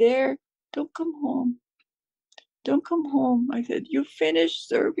you're there, don't come home. Don't come home. I said, you finished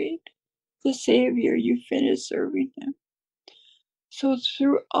serving the Savior. You finished serving him. So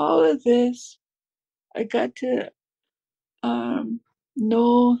through all of this, I got to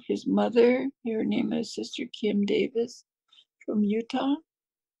know his mother. Her name is Sister Kim Davis from Utah.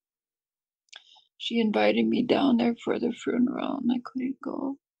 She invited me down there for the funeral, and I couldn't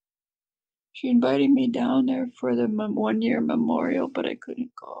go. She invited me down there for the 1-year memorial, but I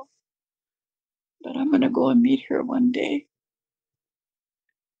couldn't go. But I'm going to go and meet her one day.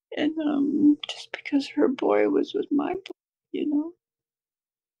 And just because her boy was with my boy, you know.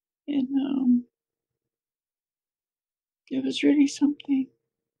 And it was really something.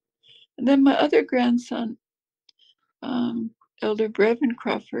 And then my other grandson, Elder Brevin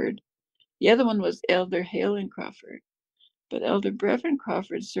Crawford, the other one was Elder Halen Crawford, but Elder Brevin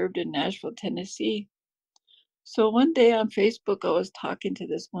Crawford served in Nashville, Tennessee. So one day on Facebook, I was talking to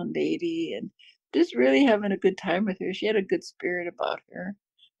this one lady and just really having a good time with her. She had a good spirit about her.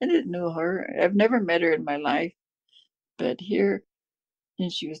 I didn't know her. I've never met her in my life, but here,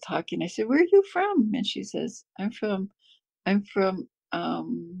 and she was talking. I said, "Where are you from?" And she says, I'm from, I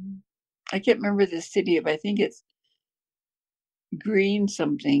can't remember the city, but I think it's Green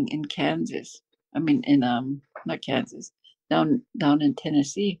something in Kansas. I mean, not Kansas, down in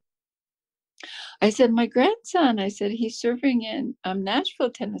Tennessee. I said, my grandson, I said, he's serving in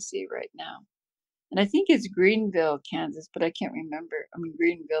Nashville, Tennessee right now. And I think it's Greenville, Kansas, but I can't remember. I mean,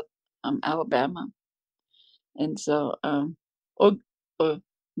 Greenville, Alabama. And so, oh,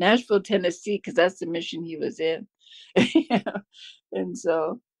 Nashville, Tennessee, because that's the mission he was in. And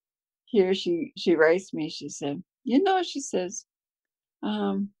so here she writes me, she said, you know, she says,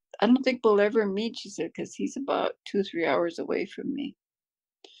 I don't think we'll ever meet, she said, because he's about 2-3 hours away from me.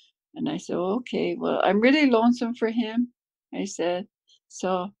 And I said, okay, well, I'm really lonesome for him. I said,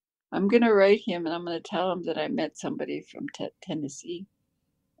 so I'm going to write him and I'm going to tell him that I met somebody from Tennessee.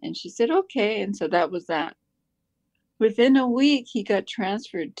 And she said, okay. And so that was that. Within a week, he got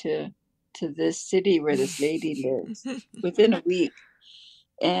transferred to this city where this lady lives. Within a week.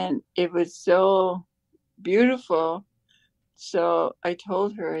 And it was so beautiful. So I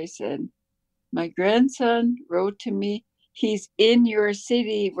told her, I said, my grandson wrote to me. He's in your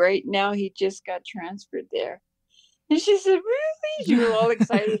city right now. He just got transferred there. And she said, really? She was all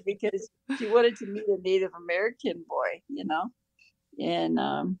excited because she wanted to meet a Native American boy, you know.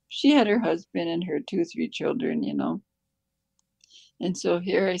 And she had her husband and her 2, 3 children, you know. And so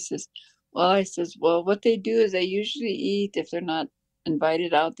here I says, well, what they do is they usually eat, if they're not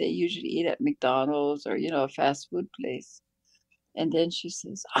invited out, they usually eat at McDonald's or, you know, a fast food place. And then she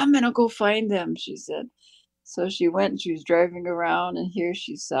says, I'm going to go find them, she said. So she went, she was driving around, and here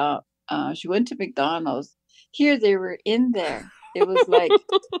she saw, she went to McDonald's. Here they were in there. It was like,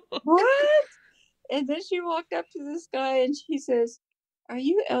 what? And then she walked up to this guy and she says, are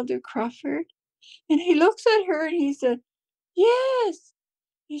you Elder Crawford? And he looks at her and he said, yes.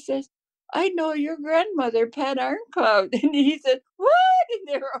 He says, I know your grandmother, Patt Iron Cloud. And he said, what? And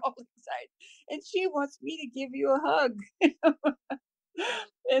they were all excited. And she wants me to give you a hug.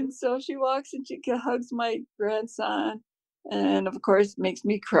 And so she walks and she hugs my grandson. And of course, makes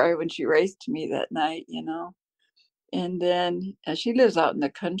me cry when she writes to me that night, you know. And then she lives out in the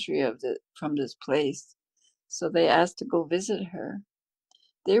country from this place. So they asked to go visit her.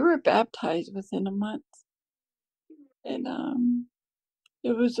 They were baptized within a month. And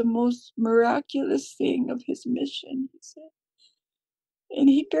it was the most miraculous thing of his mission, he said. And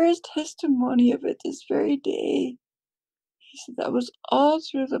he bears testimony of it this very day. He said that was all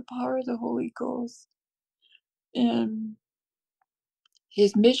through the power of the Holy Ghost. And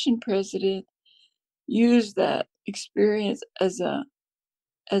his mission president used that experience as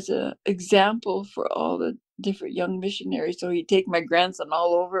a example for all the different young missionaries. So he'd take my grandson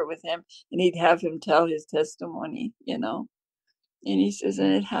all over with him and he'd have him tell his testimony, you know. And he says,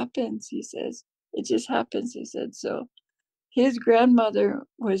 and it happens, he says. It just happens, he said. So his grandmother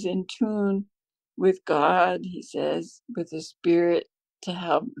was in tune with God, he says, with the Spirit to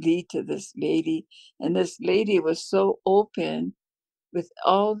help lead to this lady. And this lady was so open with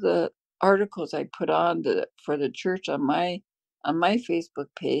all the articles I put on for the church on my Facebook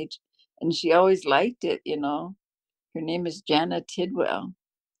page. And she always liked it, you know. Her name is Jana Tidwell.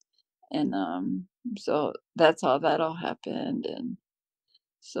 And so that's how that all happened. And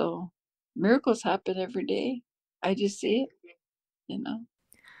so miracles happen every day. I just see it, you know.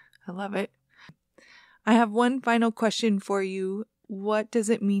 I love it. I have one final question for you. What does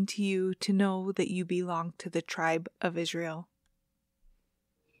it mean to you to know that you belong to the tribe of Israel?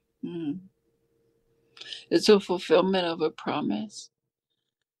 It's a fulfillment of a promise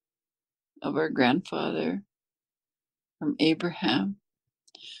of our grandfather from Abraham.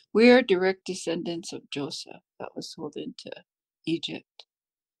 We are direct descendants of Joseph that was sold into Egypt.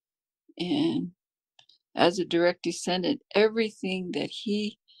 And as a direct descendant, everything that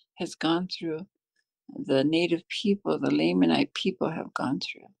he has gone through, the native people, the Lamanite people have gone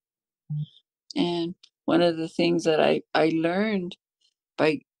through. And one of the things that I learned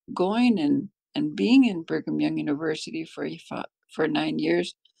by going and being in Brigham Young University for 9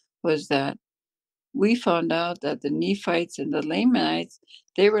 years was that we found out that the Nephites and the Lamanites,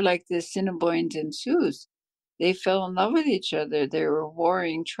 they were like the Assiniboines and Sioux. They fell in love with each other. They were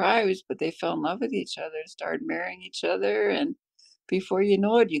warring tribes, but they fell in love with each other, started marrying each other. And before you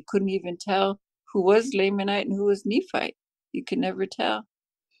know it, you couldn't even tell who was Lamanite and who was Nephite. You could never tell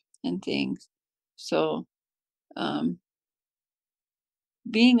and things. So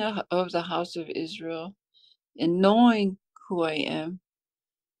being of the house of Israel and knowing who I am,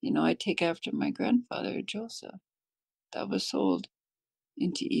 you know, I take after my grandfather, Joseph, that was sold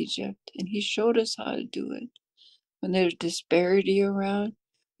into Egypt. And he showed us how to do it. When there's disparity around,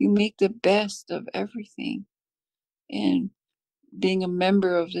 you make the best of everything. And being a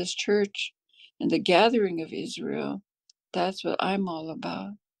member of this church and the gathering of Israel, that's what I'm all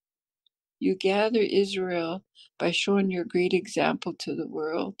about. You gather Israel by showing your great example to the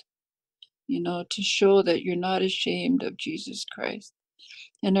world, you know, to show that you're not ashamed of Jesus Christ.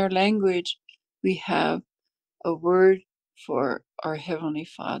 In our language, we have a word for our Heavenly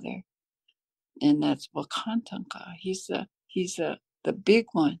Father, and that's Wakantanka. He's the big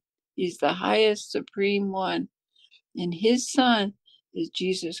one. He's the highest supreme one. And his son is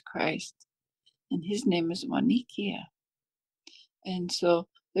Jesus Christ. And his name is Wanikia. And so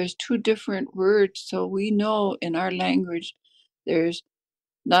there's two different words. So we know in our language there's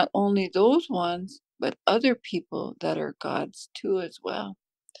not only those ones, but other people that are God's too as well.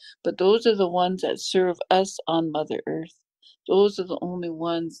 But those are the ones that serve us on Mother Earth. Those are the only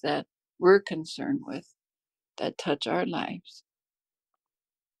ones that we're concerned with, that touch our lives.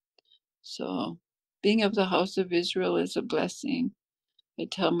 So being of the house of Israel is a blessing. I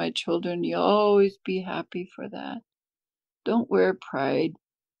tell my children, you always be happy for that. Don't wear pride.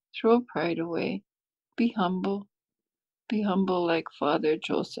 Throw pride away. Be humble. Be humble like Father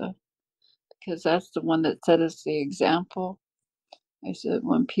Joseph, because that's the one that set us the example. I said,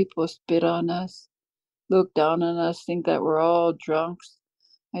 when people spit on us, look down on us, think that we're all drunks,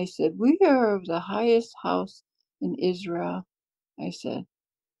 I said, we are of the highest house in Israel. I said,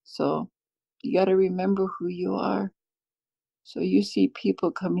 so you got to remember who you are. So you see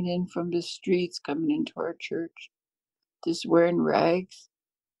people coming in from the streets, coming into our church, just wearing rags.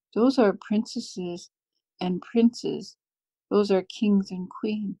 Those are princesses and princes. Those are kings and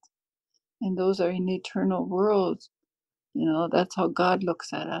queens. And those are in eternal worlds. That's how God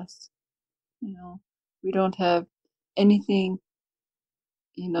looks at us. We don't have anything,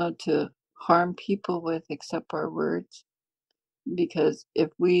 to harm people with except our words. Because if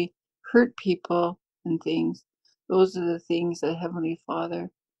we hurt people and things, those are the things that Heavenly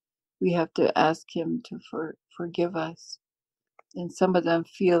Father, we have to ask Him to forgive us. And some of them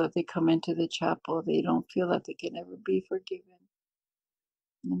feel if they come into the chapel, they don't feel that they can ever be forgiven.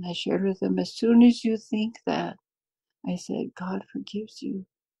 And I shared with them, as soon as you think that, I said, God forgives you,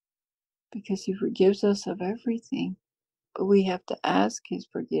 because He forgives us of everything. But we have to ask His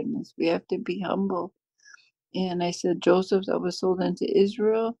forgiveness. We have to be humble. And I said, Joseph that was sold into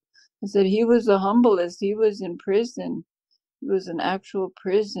Israel, I said, he was the humblest. He was in prison. He was in actual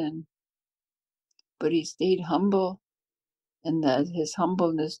prison. But he stayed humble. And that his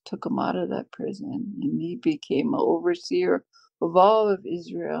humbleness took him out of that prison. And he became an overseer of all of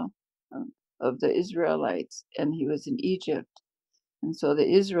Israel, of the Israelites. And he was in Egypt. And so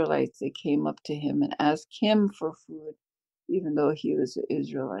the Israelites, they came up to him and asked him for food, even though he was an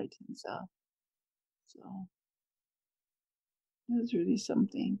Israelite himself. So it was really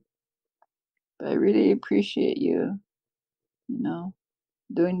something. But I really appreciate you,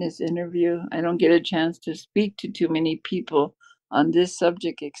 doing this interview. I don't get a chance to speak to too many people on this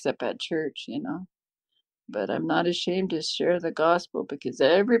subject except at church, But I'm not ashamed to share the gospel, because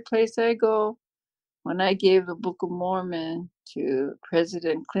every place I go, when I gave the Book of Mormon to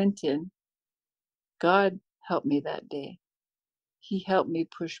President Clinton, God helped me that day. He helped me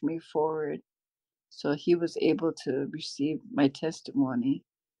push me forward. So he was able to receive my testimony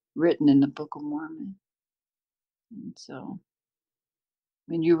written in the Book of Mormon. And so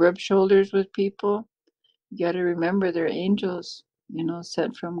when you rub shoulders with people, you got to remember they're angels,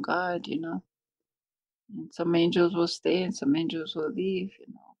 sent from God, And some angels will stay and some angels will leave,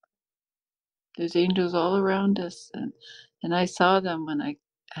 There's angels all around us. And I saw them when I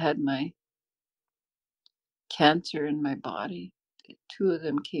had my cancer in my body. Two of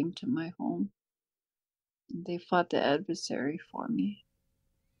them came to my home. And they fought the adversary for me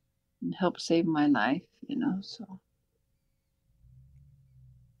and helped save my life, so.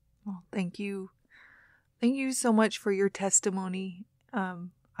 Well, thank you. Thank you so much for your testimony.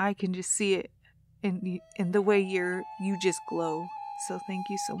 I can just see it in the way you just glow. So thank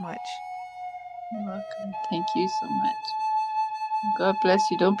you so much. You're welcome. Thank you so much. God bless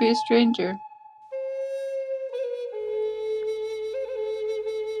you. Don't be a stranger.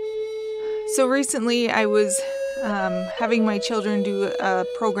 So recently I was having my children do a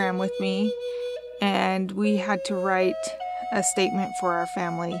program with me, and we had to write a statement for our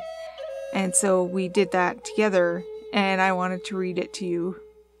family. And so we did that together, and I wanted to read it to you.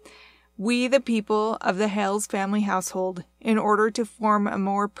 We, the people of the Hales family household, in order to form a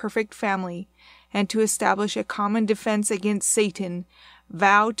more perfect family and to establish a common defense against Satan,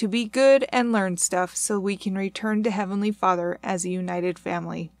 vow to be good and learn stuff so we can return to Heavenly Father as a united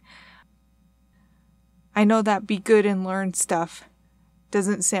family. I know that be good and learn stuff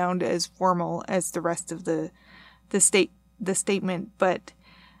doesn't sound as formal as the rest of the statement, but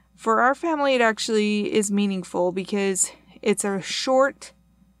for our family it actually is meaningful, because it's a short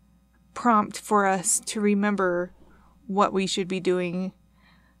prompt for us to remember what we should be doing.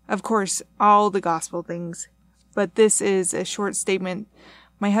 Of course, all the gospel things, but this is a short statement.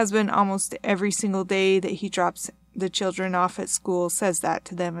 My husband, almost every single day that he drops the children off at school, says that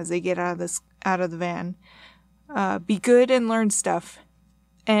to them as they get out of the van. Be good and learn stuff.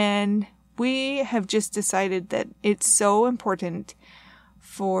 And we have just decided that it's so important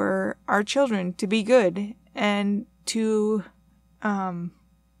for our children to be good and to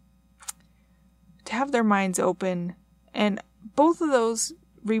have their minds open. And both of those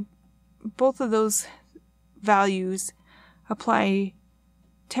both of those values apply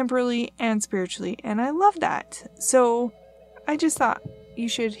temporally and spiritually, and I love that. So I just thought you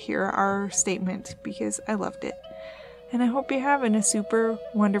should hear our statement because I loved it. And I hope you're having a super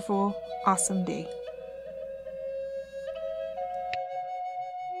wonderful, awesome day.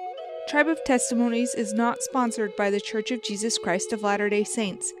 Tribe of Testimonies is not sponsored by the Church of Jesus Christ of Latter-day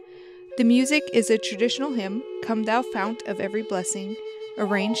Saints. The music is a traditional hymn, Come Thou Fount of Every Blessing,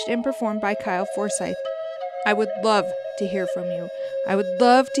 arranged and performed by Kyle Forsyth. I would love to hear from you. I would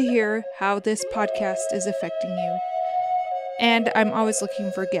love to hear how this podcast is affecting you. And I'm always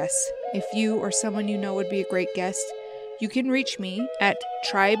looking for guests. If you or someone you know would be a great guest, you can reach me at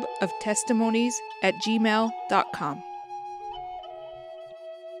tribeoftestimonies@gmail.com.